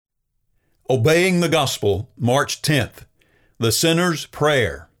Obeying the Gospel, March 10th, the sinner's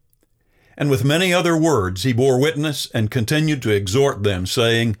prayer. And with many other words he bore witness and continued to exhort them,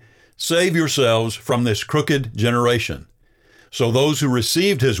 saying, Save yourselves from this crooked generation. So those who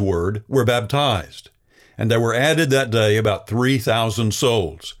received his word were baptized, and there were added that day about 3,000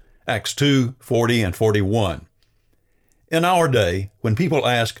 souls. Acts 2:40 and 41. In our day, when people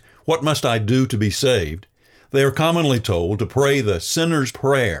ask, What must I do to be saved?, they are commonly told to pray the sinner's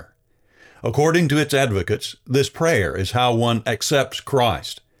prayer. According to its advocates, this prayer is how one accepts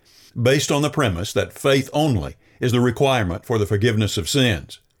Christ, based on the premise that faith only is the requirement for the forgiveness of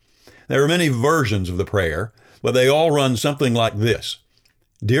sins. There are many versions of the prayer, but they all run something like this.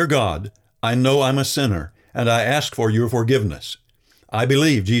 Dear God, I know I'm a sinner, and I ask for your forgiveness. I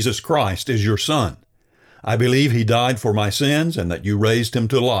believe Jesus Christ is your Son. I believe he died for my sins and that you raised him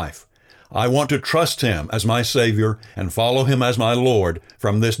to life. I want to trust him as my Savior and follow him as my Lord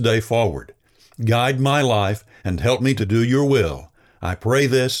from this day forward. Guide my life and help me to do your will. I pray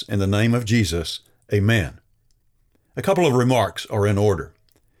this in the name of Jesus. Amen. A couple of remarks are in order.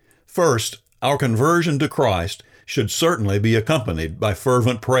 First, our conversion to Christ should certainly be accompanied by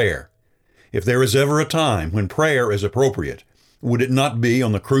fervent prayer. If there is ever a time when prayer is appropriate, would it not be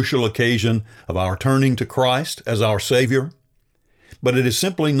on the crucial occasion of our turning to Christ as our Savior? But it is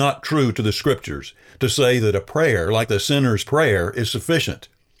simply not true to the Scriptures to say that a prayer like the sinner's prayer is sufficient.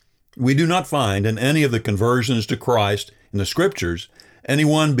 We do not find in any of the conversions to Christ in the Scriptures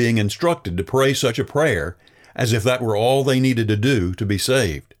anyone being instructed to pray such a prayer as if that were all they needed to do to be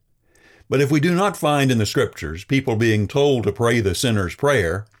saved. But if we do not find in the Scriptures people being told to pray the sinner's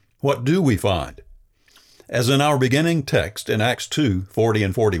prayer, what do we find? As in our beginning text in Acts 2:40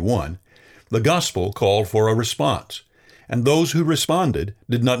 and 41, the gospel called for a response, and those who responded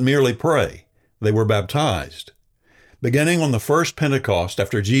did not merely pray, they were baptized. Beginning on the first Pentecost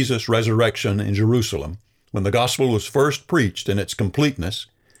after Jesus' resurrection in Jerusalem, when the gospel was first preached in its completeness,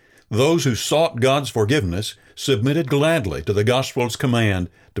 those who sought God's forgiveness submitted gladly to the gospel's command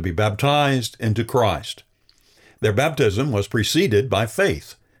to be baptized into Christ. Their baptism was preceded by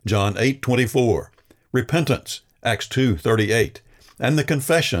faith, John 8:24, repentance, Acts 2:38, and the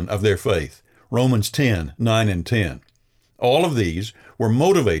confession of their faith, Romans 10:9 and 10. All of these were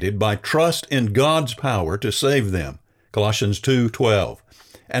motivated by trust in God's power to save them, Colossians 2:12,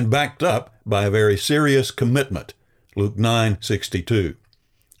 and backed up by a very serious commitment, Luke 9:62.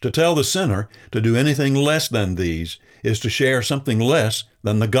 To tell the sinner to do anything less than these is to share something less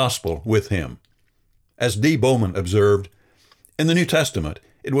than the gospel with him. As D. Bowman observed, in the New Testament,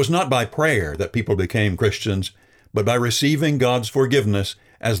 it was not by prayer that people became Christians, but by receiving God's forgiveness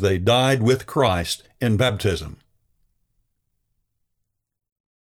as they died with Christ in baptism.